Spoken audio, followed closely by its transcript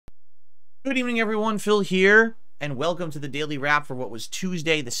Good evening, everyone. Phil here, and welcome to the Daily Wrap for what was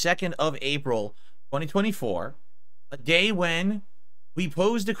Tuesday, the 2nd of April, 2024, a day when we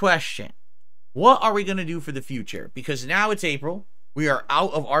posed a question. What are we going to do for the future? Because now it's April. We are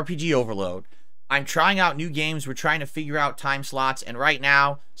out of RPG overload. I'm trying out new games. We're trying to figure out time slots, and right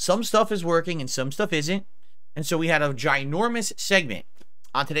now, some stuff is working and some stuff isn't. And so we had a ginormous segment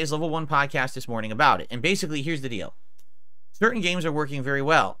on today's Level 1 podcast this morning about it. And basically, here's the deal. Certain games are working very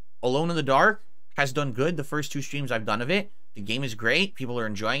well. Alone in the Dark has done good. The first 2 streams I've done of it. The game is great. People are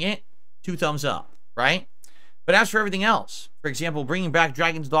enjoying it. 2 thumbs up, right? But as for everything else, for example, bringing back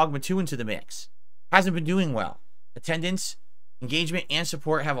Dragon's Dogma 2 into the mix hasn't been doing well. Attendance, engagement, and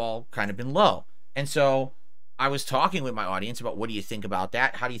support have all kind of been low. And so I was talking with my audience about what do you think about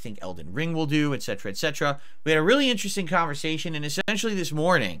that? How do you think Elden Ring will do, etc., etc. We had a really interesting conversation, and essentially this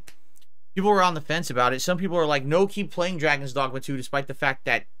morning, people were on the fence about it. Some people are like, no, keep playing Dragon's Dogma 2, despite the fact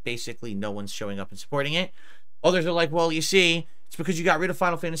that basically no one's showing up and supporting it. Others are like, well, you see, it's because you got rid of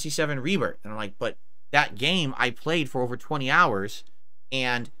Final Fantasy VII Rebirth. And I'm like, but that game I played for over 20 hours,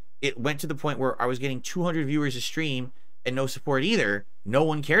 and it went to the point where I was getting 200 viewers a stream and no support either. No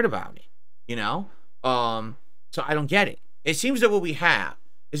one cared about it, you know? So I don't get it. It seems that what we have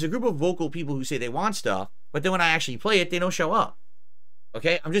is a group of vocal people who say they want stuff, but then when I actually play it, they don't show up.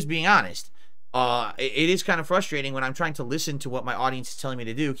 Okay, I'm just being honest. It is kind of frustrating when I'm trying to listen to what my audience is telling me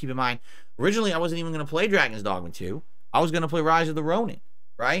to do. Keep in mind, originally I wasn't even going to play Dragon's Dogma 2. I was going to play Rise of the Ronin,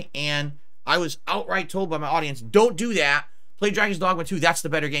 right? And I was outright told by my audience, don't do that. Play Dragon's Dogma 2. That's the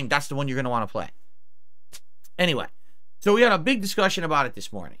better game. That's the one you're going to want to play. Anyway, so we had a big discussion about it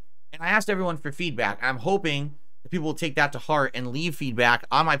this morning. And I asked everyone for feedback. I'm hoping that people will take that to heart and leave feedback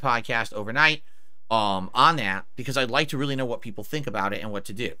on my podcast overnight. On that, because I'd like to really know what people think about it and what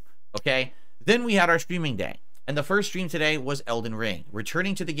to do. Okay, then we had our streaming day, and the first stream today was Elden Ring,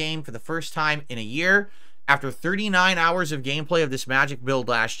 returning to the game for the first time in a year after 39 hours of gameplay of this magic build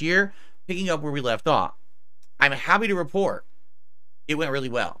last year, picking up where we left off. I'm happy to report it went really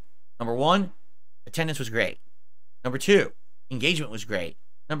well. Number 1, attendance was great. Number 2, engagement was great.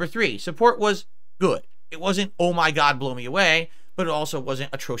 Number 3, support was good. It wasn't, oh my god, blow me away, but it also wasn't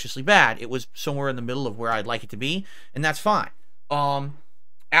atrociously bad. It was somewhere in the middle of where I'd like it to be, and that's fine.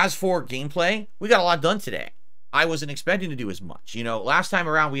 As for gameplay, we got a lot done today. I wasn't expecting to do as much. You know, last time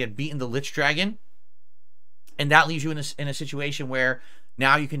around we had beaten the Lich Dragon, and that leaves you in a situation where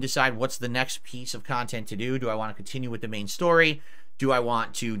now you can decide what's the next piece of content to do. Do I want to continue with the main story? Do I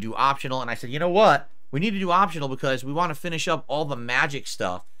want to do optional? And I said, you know what? We need to do optional because we want to finish up all the magic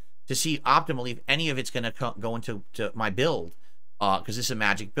stuff to see optimally if any of it's going to go into my build. Because this is a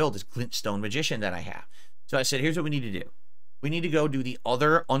magic build, this glintstone magician that I have. So I said, here's what we need to do. We need to go do the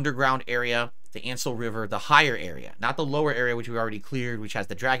other underground area, the Ansel River, the higher area. Not the lower area, which we already cleared, which has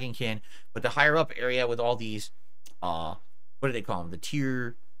the Dragonkin, but the higher up area with all these, what do they call them? The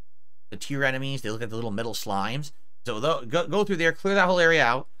tier enemies. They look like the little metal slimes. So go through there, clear that whole area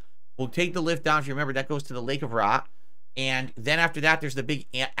out. We'll take the lift down. If you remember, that goes to the Lake of Rot. And then after that, there's the big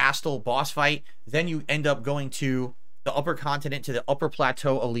Astal boss fight. Then you end up going to the upper continent, to the upper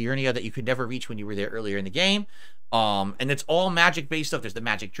plateau of Liurnia that you could never reach when you were there earlier in the game. And it's all magic-based stuff. There's the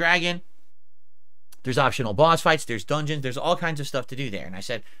magic dragon. There's optional boss fights. There's dungeons. There's all kinds of stuff to do there. And I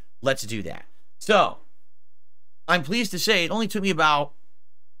said, let's do that. So, I'm pleased to say it only took me about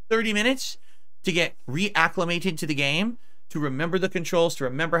 30 minutes to get reacclimated to the game, to remember the controls, to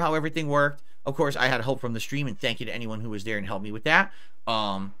remember how everything worked. Of course, I had help from the stream, and thank you to anyone who was there and helped me with that.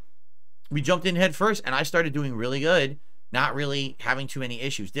 We jumped in head first, and I started doing really good, not really having too many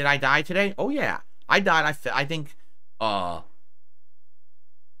issues. Did I die today? Oh, yeah. I died. I think the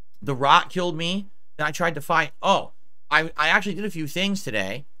rot killed me. Then I tried to fight. Oh, I actually did a few things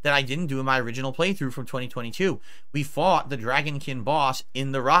today that I didn't do in my original playthrough from 2022. We fought the Dragonkin boss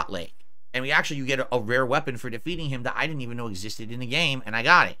in the Rot Lake. And you get a rare weapon for defeating him that I didn't even know existed in the game, and I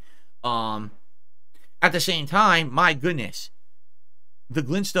got it. At the same time, my goodness, the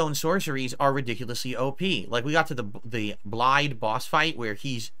glintstone sorceries are ridiculously OP. Like, we got to the Blide boss fight where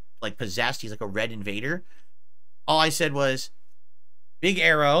he's like possessed. He's like a red invader. All I said was, big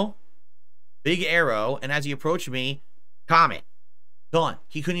arrow, and as he approached me, comet. Done.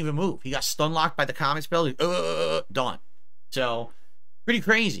 He couldn't even move. He got stun locked by the comet spell. Done. So, pretty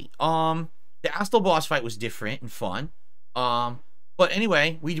crazy. The Astal boss fight was different and fun. But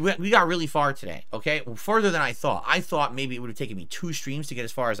anyway, we got really far today, okay? Well, further than I thought. I thought maybe it would have taken me 2 streams to get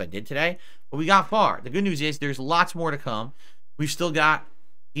as far as I did today, but we got far. The good news is there's lots more to come. We've still got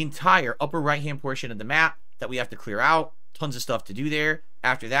the entire upper right-hand portion of the map that we have to clear out. Tons of stuff to do there.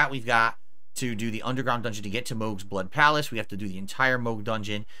 After that, we've got to do the underground dungeon to get to Mohg's Blood Palace. We have to do the entire Mohg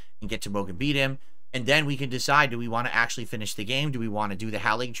dungeon and get to Mohg and beat him. And then we can decide, do we want to actually finish the game? Do we want to do the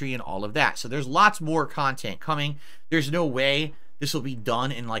Hallig Tree and all of that? So there's lots more content coming. There's no way this will be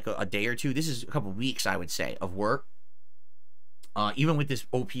done in like a day or two. This is a couple weeks, I would say, of work. Even with this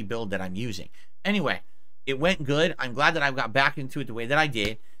OP build that I'm using. Anyway, it went good. I'm glad that I got back into it the way that I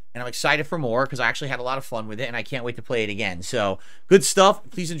did. And I'm excited for more because I actually had a lot of fun with it. And I can't wait to play it again. So, good stuff.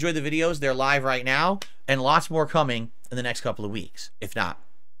 Please enjoy the videos. They're live right now. And lots more coming in the next couple of weeks. If not,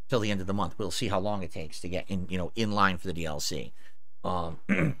 till the end of the month. We'll see how long it takes to get in, in line for the DLC.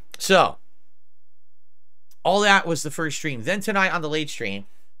 So, all that was the first stream. Then tonight on the late stream,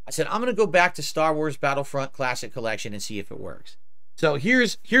 I said, I'm going to go back to Star Wars Battlefront Classic Collection and see if it works. So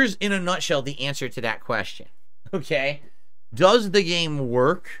here's in a nutshell the answer to that question. Okay? Does the game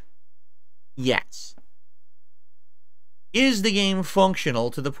work? Yes. Is the game functional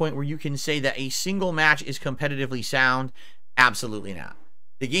to the point where you can say that a single match is competitively sound? Absolutely not.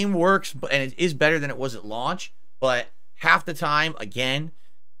 The game works, and it is better than it was at launch, but half the time, again,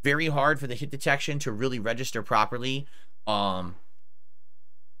 very hard for the hit detection to really register properly.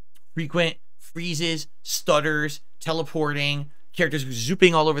 Frequent freezes, stutters, teleporting, characters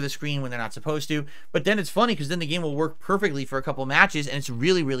zooping all over the screen when they're not supposed to. But then it's funny because then the game will work perfectly for a couple matches, and it's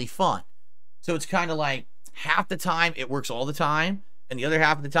really, really fun. So it's kind of like half the time it works all the time, and the other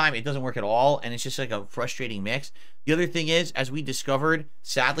half of the time it doesn't work at all, and it's just like a frustrating mix. The other thing is, as we discovered,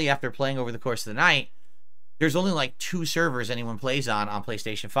 sadly, after playing over the course of the night, there's only like 2 servers anyone plays on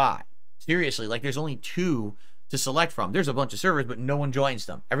PlayStation 5. Seriously, like there's only 2 to select from. There's a bunch of servers, but no one joins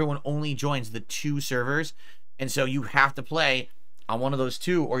them. Everyone only joins the 2 servers, and so you have to play on one of those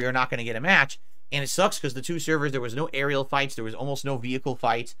 2 or you're not going to get a match. And it sucks because the 2 servers, there was no aerial fights, there was almost no vehicle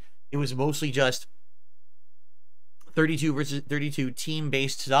fights. It was mostly just 32 versus 32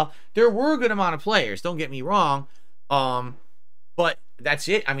 team-based stuff. There were a good amount of players, don't get me wrong, but that's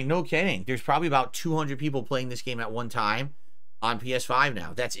it. I mean, no kidding. There's probably about 200 people playing this game at one time on PS5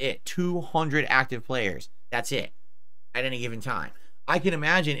 now. That's it. 200 active players. That's it at any given time. I can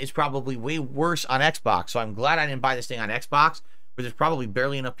imagine it's probably way worse on Xbox, so I'm glad I didn't buy this thing on Xbox, where there's probably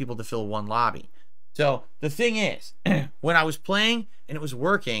barely enough people to fill one lobby. So the thing is, when I was playing and it was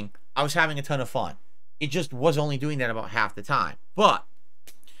working, I was having a ton of fun. It just was only doing that about half the time. But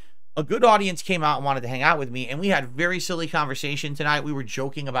a good audience came out and wanted to hang out with me, and we had very silly conversation tonight. We were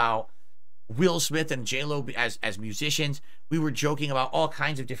joking about Will Smith and J-Lo as musicians. We were joking about all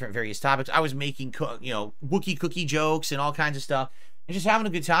kinds of different various topics. I was making, Wookiee cookie jokes and all kinds of stuff, and just having a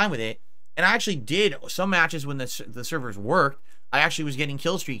good time with it. And I actually did some matches when the servers worked. I actually was getting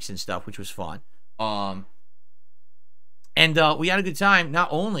kill streaks and stuff, which was fun. We had a good time. Not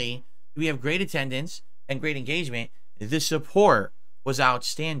only do we have great attendance and great engagement, the support was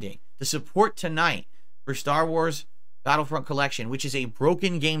outstanding. The support tonight for Star Wars Battlefront Collection, which is a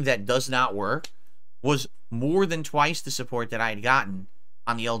broken game that does not work, was more than twice the support that I had gotten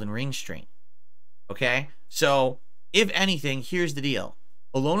on the Elden Ring stream. Okay? So, if anything, here's the deal.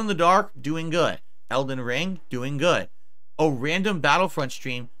 Alone in the Dark, doing good. Elden Ring, doing good. A random Battlefront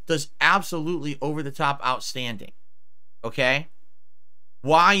stream does absolutely over-the-top outstanding. Okay?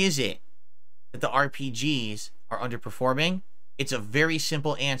 Why is it that the RPGs are underperforming? It's a very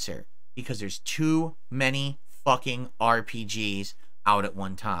simple answer. Because there's too many fucking RPGs out at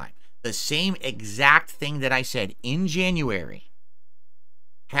one time. The same exact thing that I said in January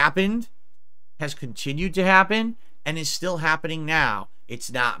happened, has continued to happen, and is still happening now.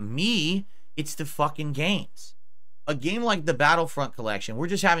 It's not me, it's the fucking games. A game like the Battlefront Collection, we're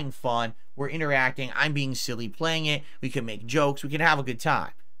just having fun, we're interacting, I'm being silly playing it, we can make jokes, we can have a good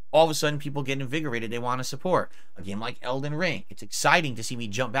time. All of a sudden, people get invigorated, they want to support. A game like Elden Ring, it's exciting to see me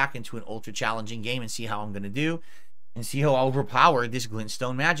jump back into an ultra-challenging game and see how I'm going to do, and see how overpowered this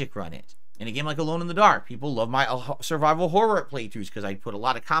Glintstone magic run is. In a game like Alone in the Dark, people love my survival horror playthroughs because I put a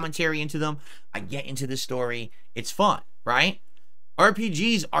lot of commentary into them, I get into the story, it's fun, right?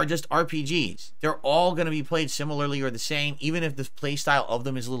 RPGs are just RPGs. They're all going to be played similarly or the same, even if the playstyle of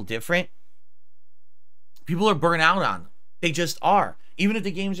them is a little different. People are burnt out on them. They just are. Even if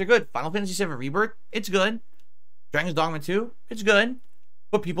the games are good. Final Fantasy VII Rebirth, it's good. Dragon's Dogma 2, it's good.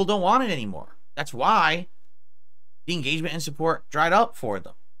 But people don't want it anymore. That's why the engagement and support dried up for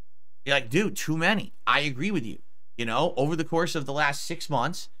them. You're like, dude, too many. I agree with you. You know, over the course of the last 6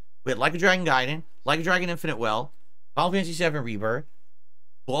 months, we had Like a Dragon Gaiden, Like a Dragon Infinite Well, Final Fantasy VII Rebirth,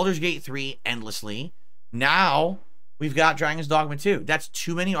 Baldur's Gate 3 endlessly. Now, we've got Dragon's Dogma 2. That's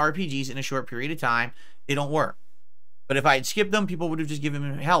too many RPGs in a short period of time. They don't work. But if I had skipped them, people would have just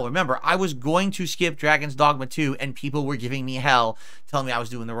given me hell. Remember, I was going to skip Dragon's Dogma 2, and people were giving me hell, telling me I was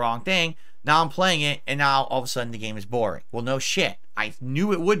doing the wrong thing. Now I'm playing it, and now all of a sudden the game is boring. Well, no shit. I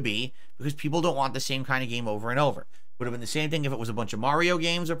knew it would be, because people don't want the same kind of game over and over. Would have been the same thing if it was a bunch of Mario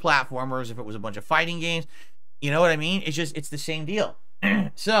games or platformers, if it was a bunch of fighting games. You know what I mean? It's the same deal.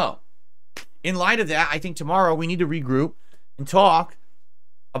 So, in light of that, I think tomorrow we need to regroup and talk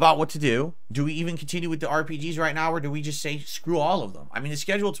about what to do. Do we even continue with the RPGs right now, or do we just say screw all of them? I mean, the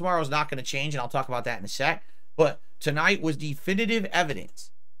schedule tomorrow is not going to change, and I'll talk about that in a sec. But tonight was definitive evidence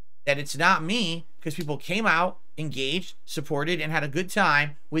that it's not me, because people came out, engaged, supported, and had a good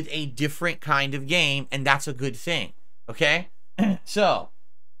time with a different kind of game, and that's a good thing. Okay? So,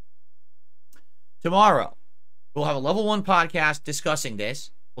 tomorrow, we'll have a level 1 podcast discussing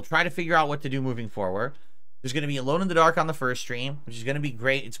this. We'll try to figure out what to do moving forward. There's going to be Alone in the Dark on the first stream, which is going to be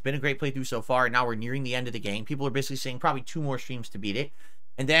great. It's been a great playthrough so far, and now we're nearing the end of the game. People are basically saying probably 2 more streams to beat it.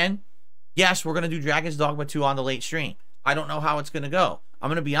 And then, yes, we're going to do Dragon's Dogma 2 on the late stream. I don't know how it's going to go. I'm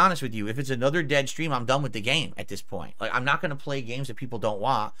going to be honest with you. If it's another dead stream, I'm done with the game at this point. Like, I'm not going to play games that people don't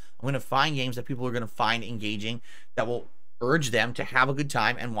want. I'm going to find games that people are going to find engaging, that will urge them to have a good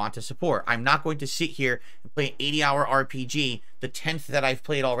time and want to support. I'm not going to sit here and play an 80-hour RPG, the 10th that I've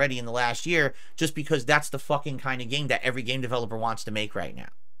played already in the last year, just because that's the fucking kind of game that every game developer wants to make right now.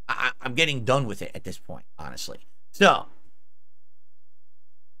 I'm getting done with it at this point, honestly. So,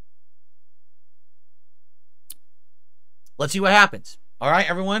 let's see what happens. All right,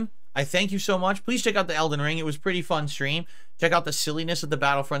 everyone? I thank you so much. Please check out the Elden Ring. It was a pretty fun stream. Check out the silliness of the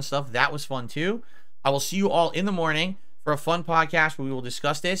Battlefront stuff. That was fun, too. I will see you all in the morning for a fun podcast where we will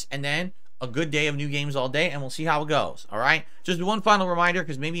discuss this, and then a good day of new games all day, and we'll see how it goes. All right? Just one final reminder,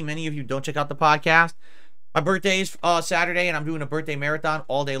 because maybe many of you don't check out the podcast. My birthday is Saturday, and I'm doing a birthday marathon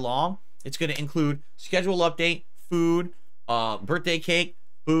all day long. It's going to include schedule update, food, birthday cake,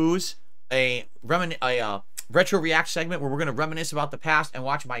 booze, a retro react segment where we're going to reminisce about the past and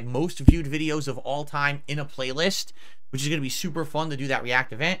watch my most viewed videos of all time in a playlist, which is going to be super fun to do that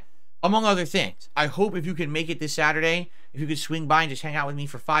react event, among other things. I hope if you can make it this Saturday, if you could swing by and just hang out with me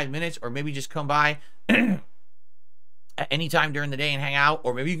for 5 minutes, or maybe just come by at any time during the day and hang out,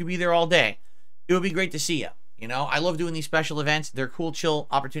 or maybe you could be there all day. It would be great to see you. You know, I love doing these special events. They're cool, chill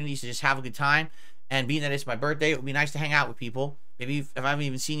opportunities to just have a good time. And being that it's my birthday, it would be nice to hang out with people. Maybe if I haven't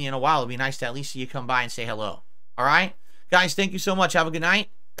even seen you in a while, it'd be nice to at least see you come by and say hello. All right? Guys, thank you so much. Have a good night.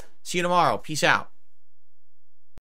 See you tomorrow. Peace out.